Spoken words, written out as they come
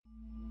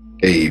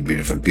Hey,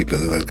 beautiful people,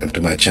 welcome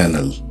to my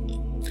channel.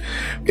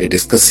 We're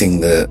discussing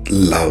the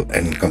love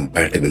and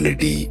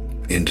compatibility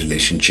in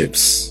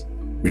relationships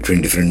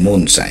between different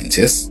moon signs,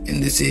 yes,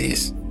 in this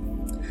series.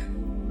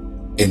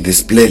 In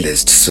this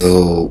playlist,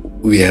 so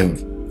we are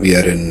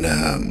in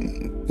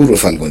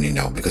PurvaPhalguni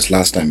now, because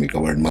last time we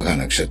covered Magha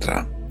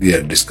Nakshatra. We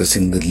are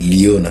discussing the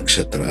Leo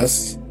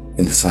Nakshatras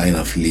in the sign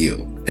of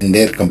Leo and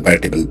their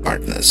compatible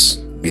partners.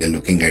 We are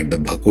looking at the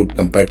Bhakut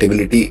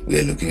compatibility,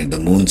 we are looking at the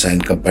moon sign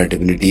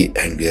compatibility,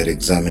 and we are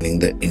examining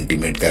the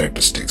intimate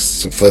characteristics.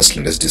 So first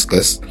let us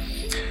discuss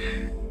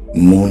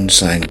moon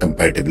sign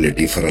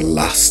compatibility for a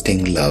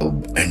lasting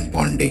love and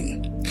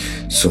bonding.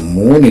 So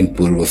moon in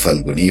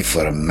PurvaPhalguni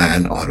for a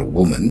man or a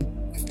woman,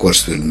 of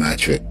course, will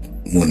match with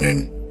moon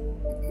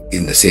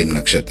in the same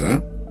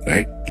nakshatra,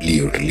 right?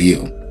 Leo to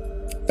Leo.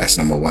 That's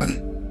number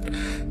one.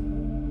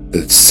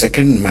 The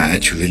second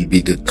match will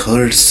be the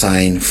third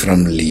sign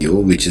from Leo,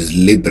 which is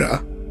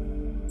Libra,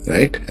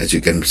 right? As you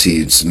can see,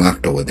 it's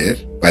marked over there.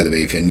 By the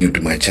way, if you're new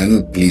to my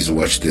channel, please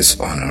watch this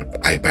on an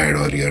iPad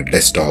or your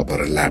desktop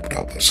or a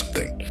laptop or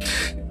something.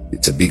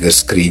 It's a bigger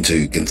screen so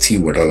you can see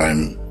what all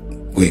I'm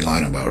going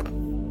on about.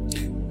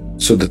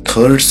 So the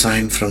third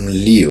sign from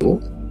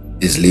Leo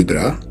is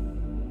Libra,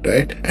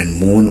 right? And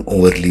moon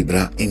over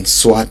Libra in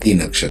Swati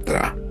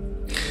Nakshatra.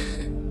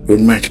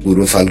 Don't match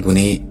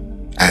PurvaPhalguni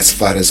as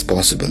far as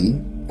possible,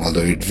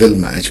 although it will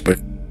match, but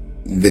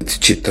with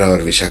Chitra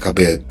or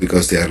Vishakha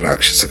because they are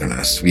Rakshasa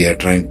Ganas. We are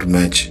trying to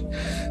match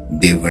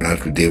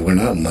Devgana to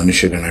Devgana,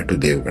 Manusha Gana to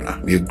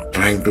Devgana. We are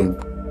trying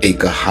to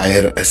take a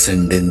higher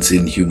ascendance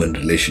in human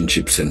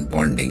relationships and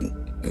bonding,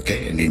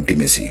 okay, and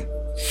intimacy.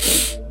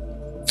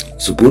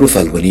 So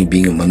PurvaPhalguni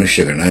being a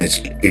Manusha Gana,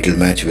 it will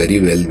match very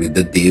well with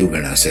the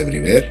Devganas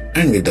everywhere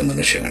and with the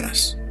Manusha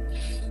Ganas.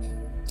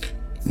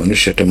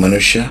 Manusha to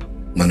Manusha,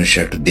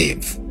 Manusha to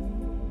Dev.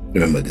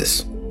 Remember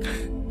this.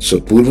 So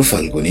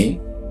PurvaPhalguni,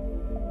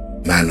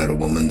 man or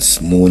woman's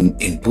moon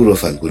in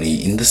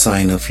PurvaPhalguni in the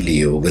sign of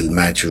Leo will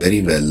match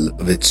very well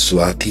with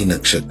Swati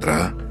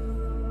Nakshatra,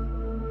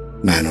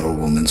 man or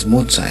woman's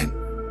moon sign.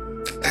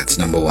 That's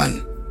number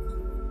one.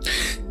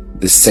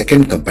 The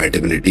second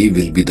compatibility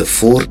will be the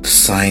fourth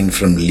sign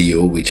from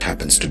Leo, which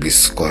happens to be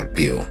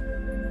Scorpio.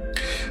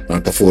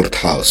 Not the fourth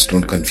house,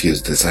 don't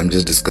confuse this. I'm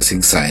just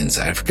discussing signs.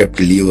 I've kept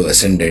Leo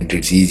ascendant,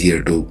 it's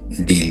easier to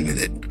deal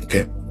with it,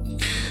 okay?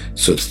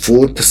 So the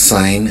fourth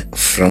sign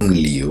from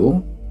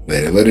Leo,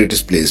 wherever it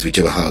is placed,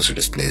 whichever house it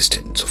is placed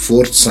in. So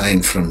fourth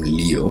sign from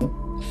Leo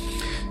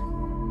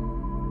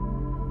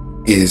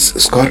is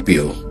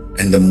Scorpio,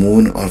 and the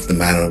moon of the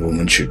man or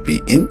woman should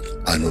be in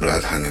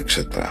Anuradha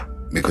Nakshatra,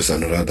 because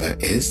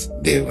Anuradha is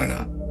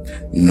Devgana,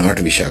 not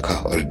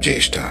Vishakha or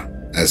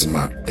Jyeshtha as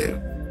marked there.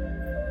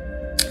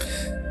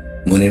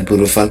 Moon in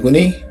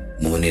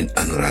PurvaPhalguni, moon in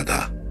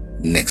Anuradha.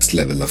 Next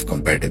level of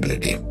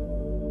compatibility.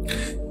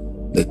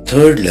 The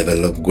third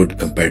level of good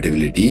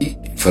compatibility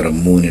for a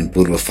moon in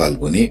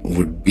PurvaPhalguni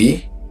would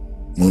be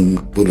moon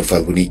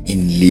PurvaPhalguni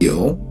in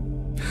Leo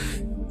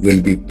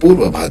will be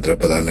Purva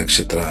Bhadrapada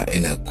Nakshatra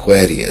in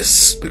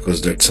Aquarius,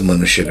 because that's a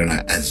Manusha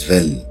Gana as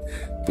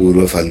well.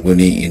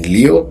 PurvaPhalguni in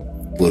Leo,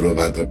 Purva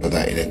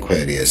Bhadrapada in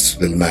Aquarius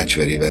will match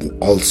very well.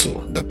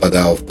 Also, the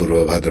Pada of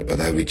Purva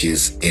Bhadrapada, which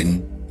is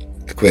in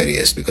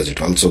Aquarius, because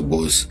it also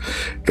goes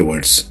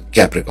towards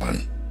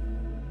Capricorn,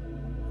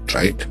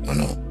 right? Or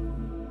no?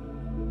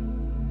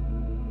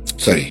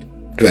 Sorry,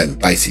 12,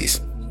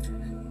 Pisces.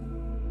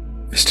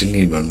 I still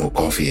need one more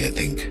coffee, I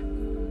think.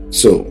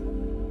 So,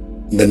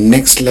 the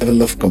next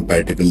level of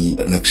compatible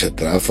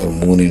nakshatra for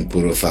moon in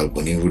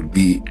PurvaPhalguni would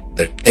be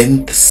the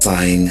 10th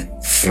sign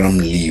from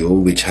Leo,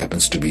 which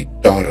happens to be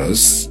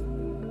Taurus,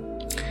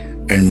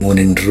 and moon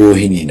in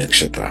Rohini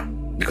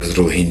Nakshatra, because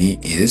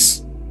Rohini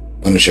is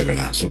Manusha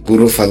Gana. So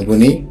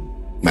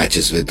PurvaPhalguni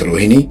matches with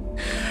Rohini,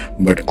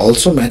 but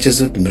also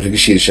matches with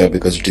Mrigashirsha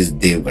because it is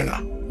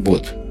Devgana.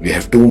 Both. We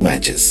have two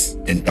matches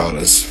in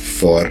Taurus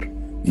for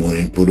moon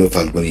in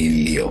PurvaPhalguni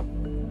in Leo.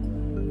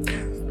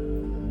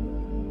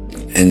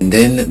 And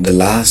then the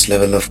last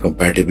level of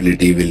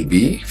compatibility will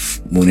be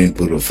moon in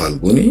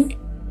PurvaPhalguni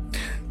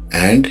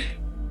and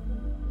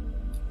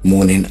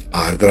moon in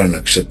Ardra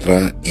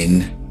Nakshatra in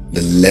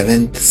the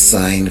 11th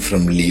sign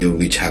from Leo,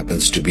 which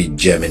happens to be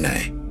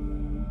Gemini.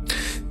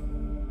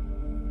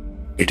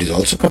 It is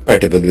also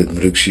compatible with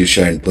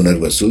Mrigashirsha and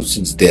Punarvasu,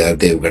 since they are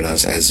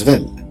Devganas as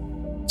well.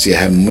 See,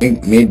 I have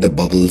made the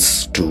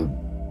bubbles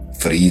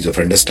for ease of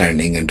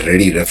understanding and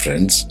ready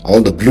reference.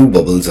 All the blue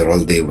bubbles are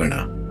all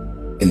Devgana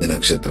in the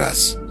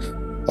nakshatras.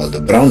 All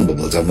the brown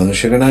bubbles are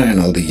Manusha Gana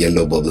and all the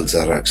yellow bubbles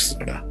are Rakshasa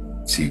Gana.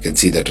 So you can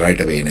see that right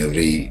away in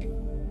every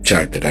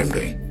chart that I'm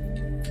doing.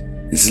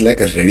 This is like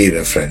a ready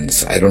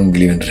reference. I don't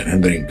believe in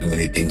remembering too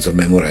many things or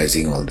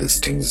memorizing all these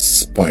things.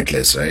 It's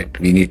pointless, right?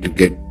 We need to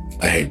get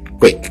ahead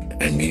quick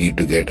and we need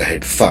to get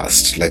ahead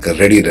fast, like a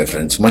ready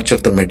reference. Much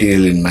of the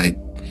material in my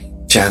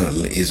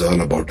channel is all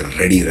about a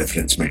ready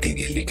reference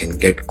material. You can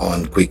get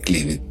on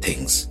quickly with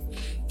things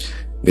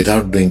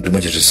without doing too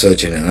much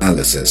research and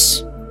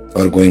analysis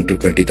or going to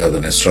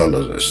 20,000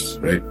 astrologers,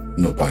 right?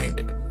 No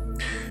point.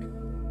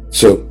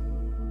 So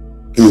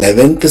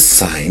 11th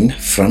sign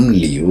from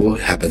Leo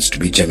happens to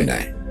be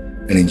Gemini.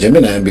 And in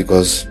Gemini,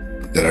 because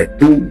there are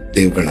two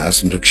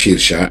Devganas,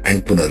 Mrikshirsha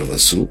and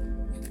Punarvasu,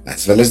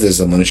 as well as there's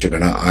the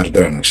Manushagana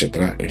Ardra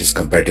Nakshatra, it is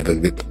compatible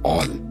with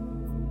all.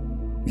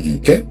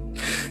 Okay?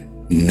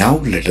 Now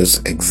let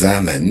us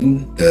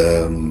examine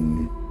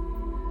the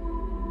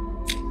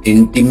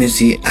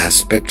intimacy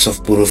aspects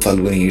of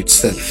PurvaPhalguni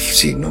itself.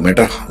 See, no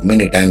matter how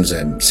many times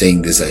I'm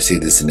saying this, I say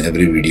this in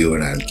every video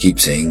and I'll keep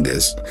saying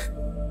this.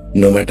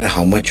 No matter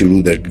how much you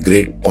do that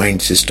great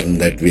point system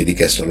that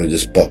Vedic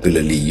astrologers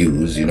popularly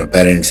use,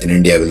 parents in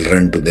India will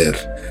run to their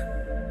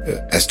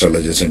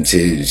astrologers and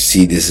say,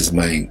 see, this is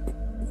my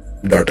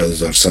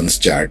daughter's or son's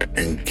chart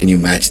and can you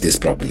match this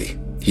properly?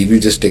 He will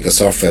just take a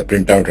software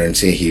printout and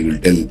say he will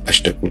tell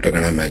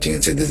Ashtakutagana matching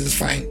and say this is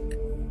fine.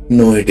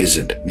 No, it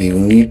isn't. You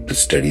need to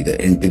study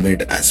the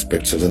intimate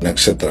aspects of the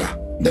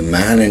nakshatra. The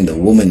man and the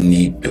woman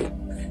need to.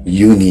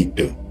 You need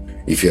to.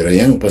 If you're a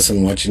young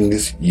person watching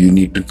this, you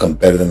need to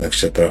compare the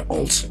nakshatra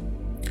also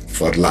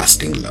for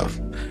lasting love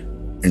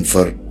and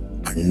for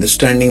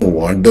understanding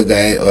what the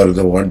guy or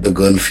what the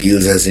girl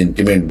feels as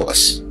intimate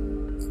boss.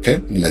 Okay,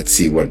 let's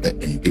see what the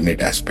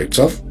intimate aspects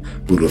of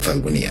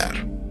PurvaPhalguni are.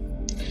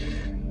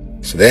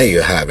 So there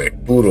you have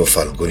it,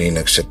 PurvaPhalguni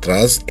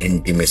Nakshatra's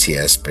intimacy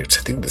aspects.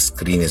 I think the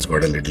screen has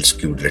got a little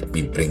skewed. Let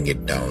me bring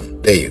it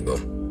down. There you go.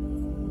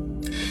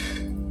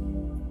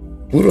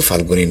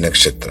 PurvaPhalguni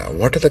Nakshatra.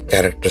 What are the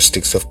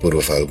characteristics of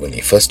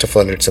PurvaPhalguni? First of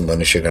all, it's a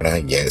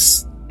Manushagana.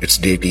 Yes, its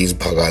deity is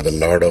Bhaga, the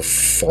lord of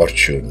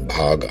fortune,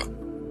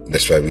 Bhaga.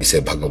 That's why we say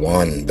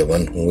Bhagavan, the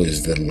one who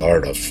is the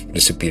lord of,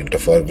 recipient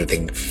of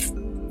everything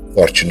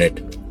fortunate.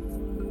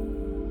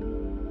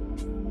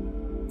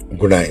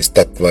 Guna is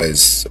Tattva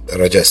is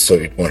Rajas, so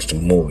it wants to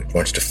move, it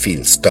wants to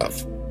feel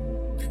stuff.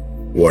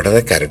 What are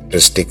the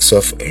characteristics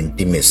of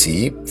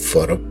intimacy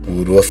for a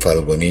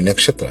PurvaPhalguni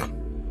Nakshatra?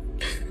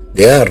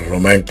 They are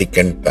romantic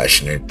and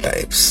passionate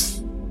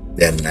types.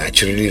 They are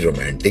naturally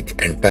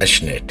romantic and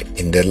passionate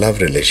in their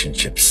love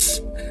relationships.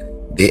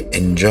 They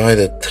enjoy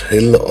the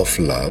thrill of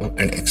love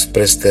and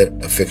express their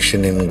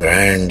affection in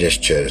grand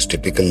gestures,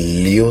 typical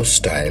Leo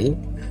style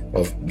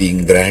of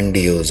being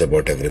grandiose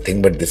about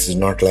everything, but this is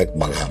not like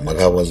Magha.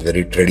 Magha was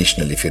very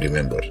traditional, if you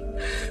remember.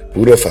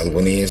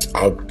 PurvaPhalguni is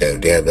out there.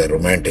 They are the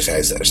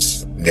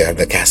romanticizers. They are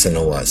the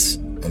Casanovas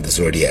of the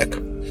zodiac.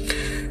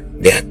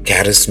 They are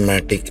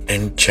charismatic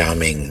and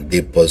charming.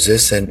 They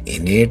possess an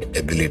innate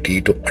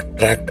ability to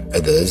attract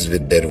others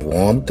with their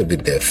warmth,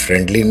 with their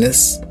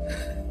friendliness,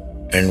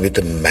 and with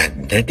a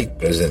magnetic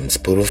presence.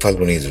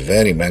 PurvaPhalguni is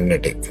very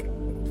magnetic,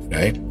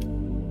 right?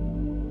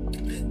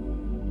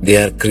 They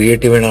are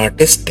creative and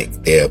artistic.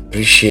 They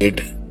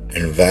appreciate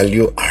and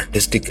value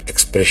artistic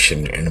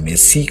expression and may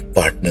seek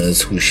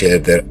partners who share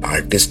their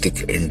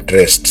artistic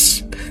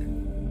interests.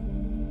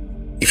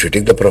 If you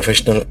take the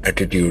professional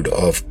attitude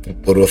of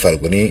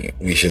PurvaPhalguni,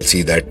 we shall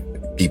see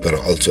that deeper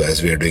also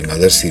as we are doing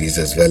other series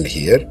as well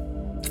here,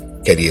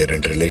 career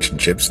and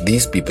relationships.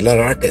 These people are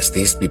artists.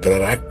 These people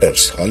are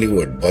actors,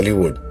 Hollywood,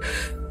 Bollywood,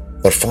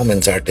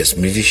 performance artists,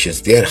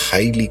 musicians. They are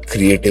highly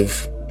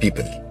creative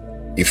people.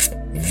 If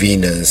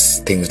Venus,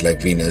 things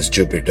like Venus,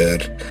 Jupiter,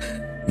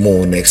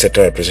 Moon,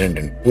 etc. are present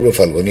in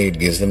PurvaPhalguni, it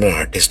gives them an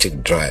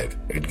artistic drive.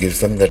 It gives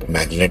them that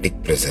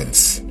magnetic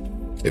presence.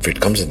 If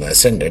it comes in the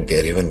ascendant, they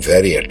are even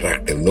very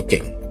attractive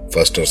looking,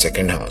 first or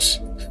second house,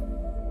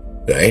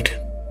 right?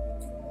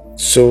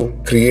 So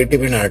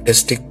creative and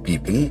artistic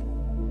people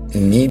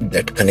need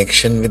that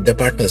connection with their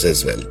partners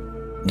as well.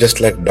 Just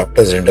like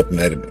doctors end up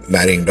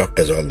marrying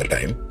doctors all the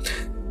time,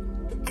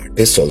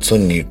 artists also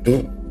need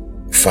to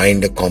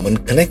find a common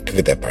connect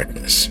with their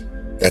partners.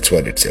 That's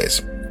what it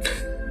says.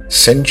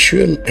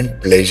 Sensual and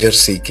pleasure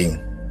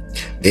seeking.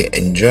 They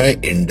enjoy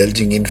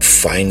indulging in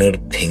finer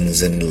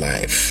things in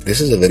life. This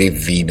is a very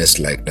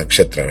Venus-like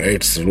nakshatra, right?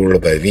 It's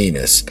ruled by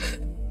Venus.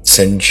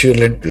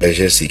 Sensual and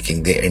pleasure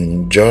seeking. They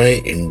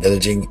enjoy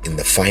indulging in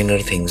the finer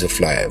things of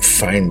life.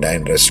 Fine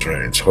dine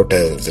restaurants,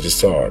 hotels,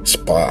 resorts,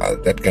 spas,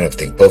 that kind of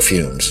thing.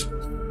 Perfumes.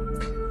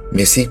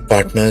 May seek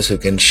partners who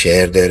can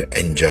share their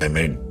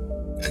enjoyment.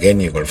 Again,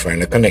 you got to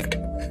find a connect.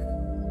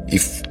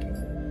 If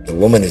the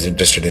woman is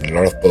interested in a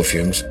lot of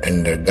perfumes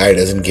and the guy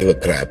doesn't give a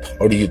crap,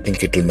 how do you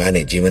think it will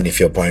manage even if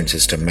your point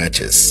system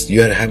matches?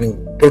 You are having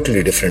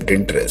totally different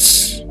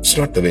interests. It's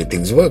not the way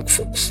things work,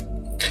 folks.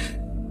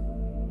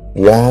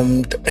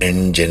 Warmth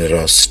and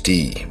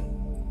generosity.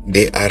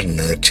 They are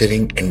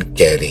nurturing and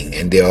caring,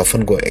 and they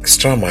often go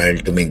extra mile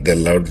to make their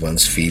loved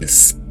ones feel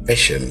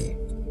special.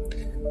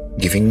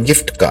 Giving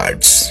gift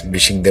cards,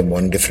 wishing them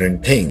on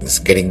different things,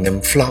 getting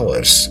them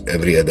flowers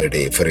every other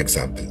day, for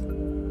example.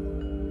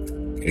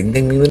 Getting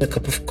them even a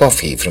cup of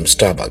coffee from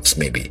Starbucks,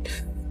 maybe.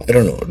 I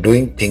don't know,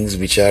 doing things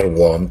which are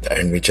warmth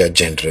and which are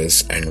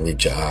generous and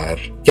which are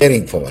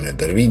caring for one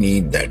another. We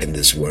need that in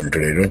this world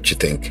today, don't you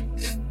think?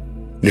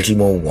 Little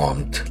more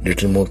warmth,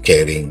 little more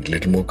caring,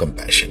 little more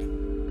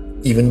compassion,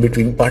 even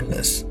between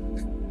partners.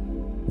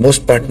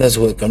 Most partners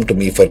who have come to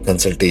me for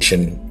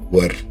consultation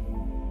who are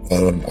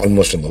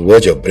almost on the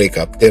verge of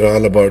breakup, they're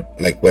all about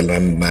like, well, my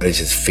marriage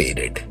is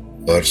faded.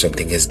 or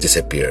something has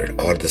disappeared,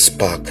 or the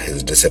spark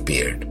has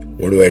disappeared.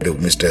 What do I do,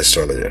 Mr.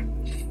 Astrologer?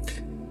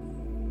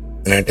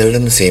 And I tell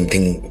them the same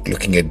thing,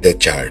 looking at their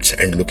charts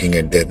and looking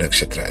at their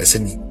nakshatra. I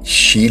said,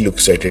 she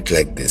looks at it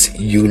like this,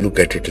 you look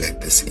at it like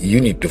this.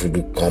 You need to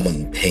do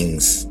common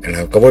things. And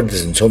I've covered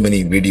this in so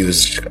many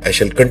videos. I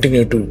shall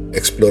continue to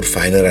explore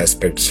finer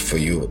aspects for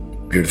you,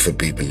 beautiful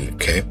people,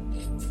 okay?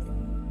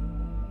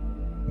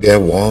 They are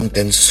warm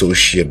and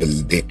sociable.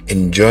 They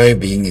enjoy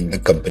being in the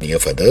company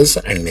of others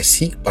and may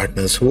seek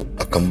partners who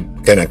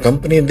can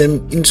accompany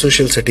them in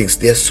social settings.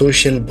 They are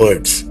social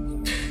birds.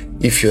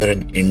 If you are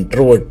an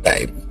introvert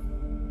type,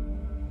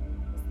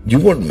 you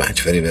won't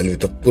match very well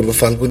with a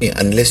PurvaPhalguni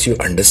unless you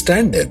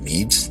understand their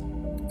needs.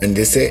 And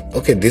they say,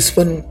 okay, this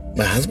one,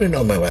 my husband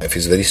or my wife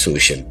is very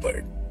social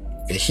bird.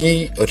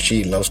 He or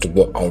she loves to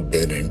go out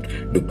there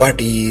and do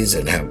parties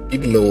and have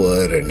people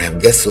over and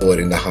have guests over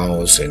in the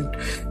house, and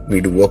we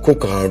do a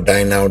cookout,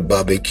 dine out,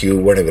 barbecue,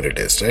 whatever it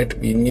is, right?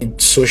 We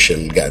need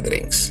social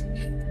gatherings.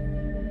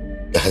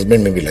 The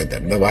husband may be like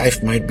that. The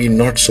wife might be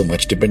not so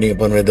much, depending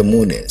upon where the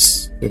moon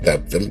is.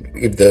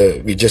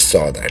 We just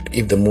saw that.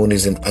 If the moon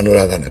is in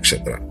Anuradha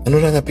Nakshatra,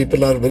 Anuradha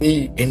people are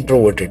very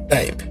introverted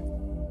type.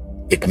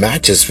 It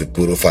matches with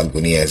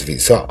PurvaPhalguni as we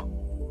saw.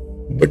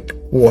 But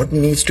what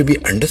needs to be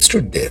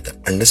understood there? The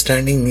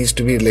understanding needs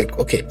to be like,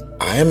 okay,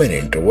 I am an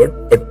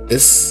introvert, but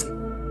this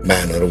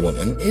man or a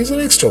woman is an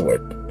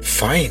extrovert.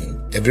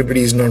 Fine.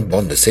 Everybody is not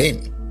born the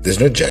same. There's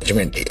no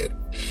judgment here.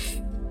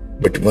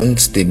 But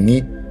once they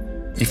need,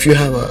 if you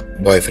have a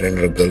boyfriend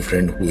or a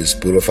girlfriend who is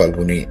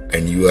PurvaPhalguni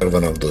and you are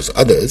one of those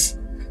others,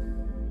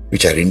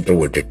 which are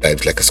introverted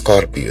types like a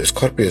Scorpio.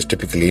 Scorpio is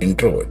typically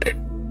introverted.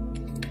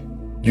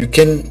 You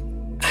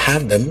can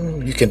have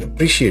them, you can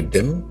appreciate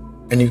them,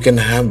 and you can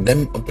have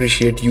them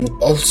appreciate you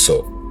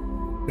also.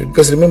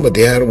 Because remember,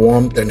 they are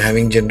warmth and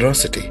having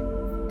generosity.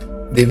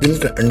 They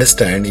will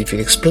understand if you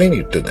explain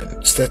it to them.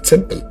 It's that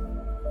simple.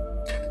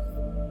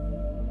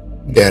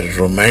 They are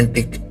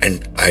romantic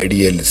and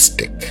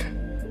idealistic.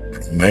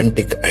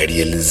 Romantic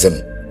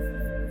idealism.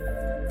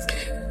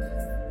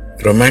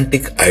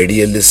 Romantic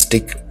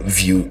idealistic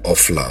view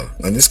of love.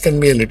 Now this can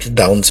be a little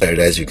downside,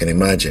 as you can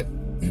imagine.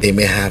 They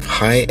may have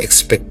high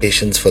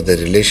expectations for their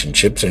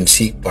relationships and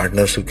seek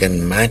partners who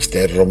can match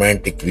their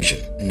romantic vision.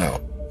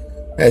 Now,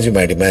 as you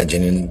might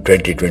imagine, in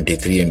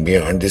 2023 and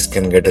beyond, this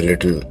can get a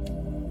little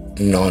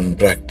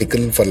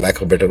non-practical, for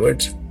lack of better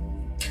words.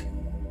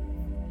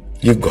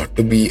 You've got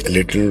to be a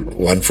little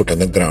 1 foot on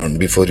the ground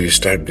before you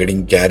start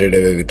getting carried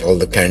away with all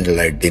the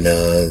candlelight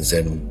dinners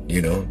and,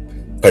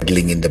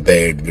 cuddling in the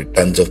bed with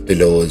tons of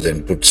pillows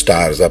and put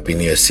stars up in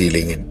your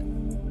ceiling. And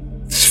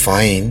it's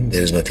fine.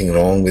 There's nothing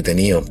wrong with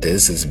any of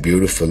this. It's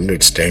beautiful.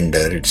 It's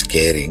tender. It's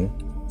caring.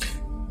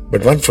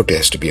 But 1 foot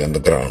has to be on the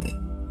ground.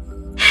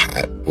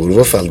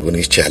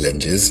 PurvaPhalguni's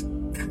challenge is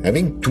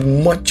having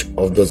too much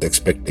of those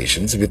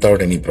expectations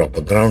without any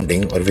proper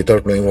grounding or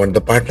without knowing what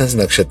the partner's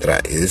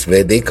nakshatra is,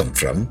 where they come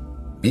from.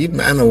 Be it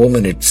man or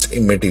woman, it's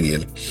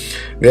immaterial.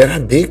 Where are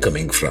they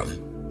coming from?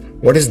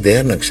 What is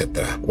their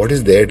nakshatra? What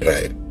is their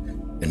drive?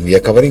 And we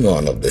are covering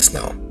all of this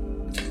now.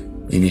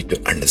 You need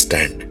to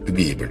understand to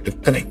be able to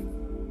connect.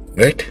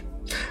 Right?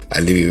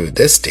 I'll leave you with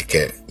this. Take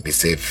care. Be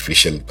safe. We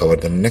shall cover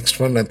the next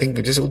one, I think,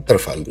 which is Uttar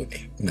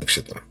Phalguni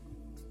Nakshatra.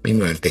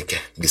 Meanwhile, take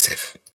care. Be safe.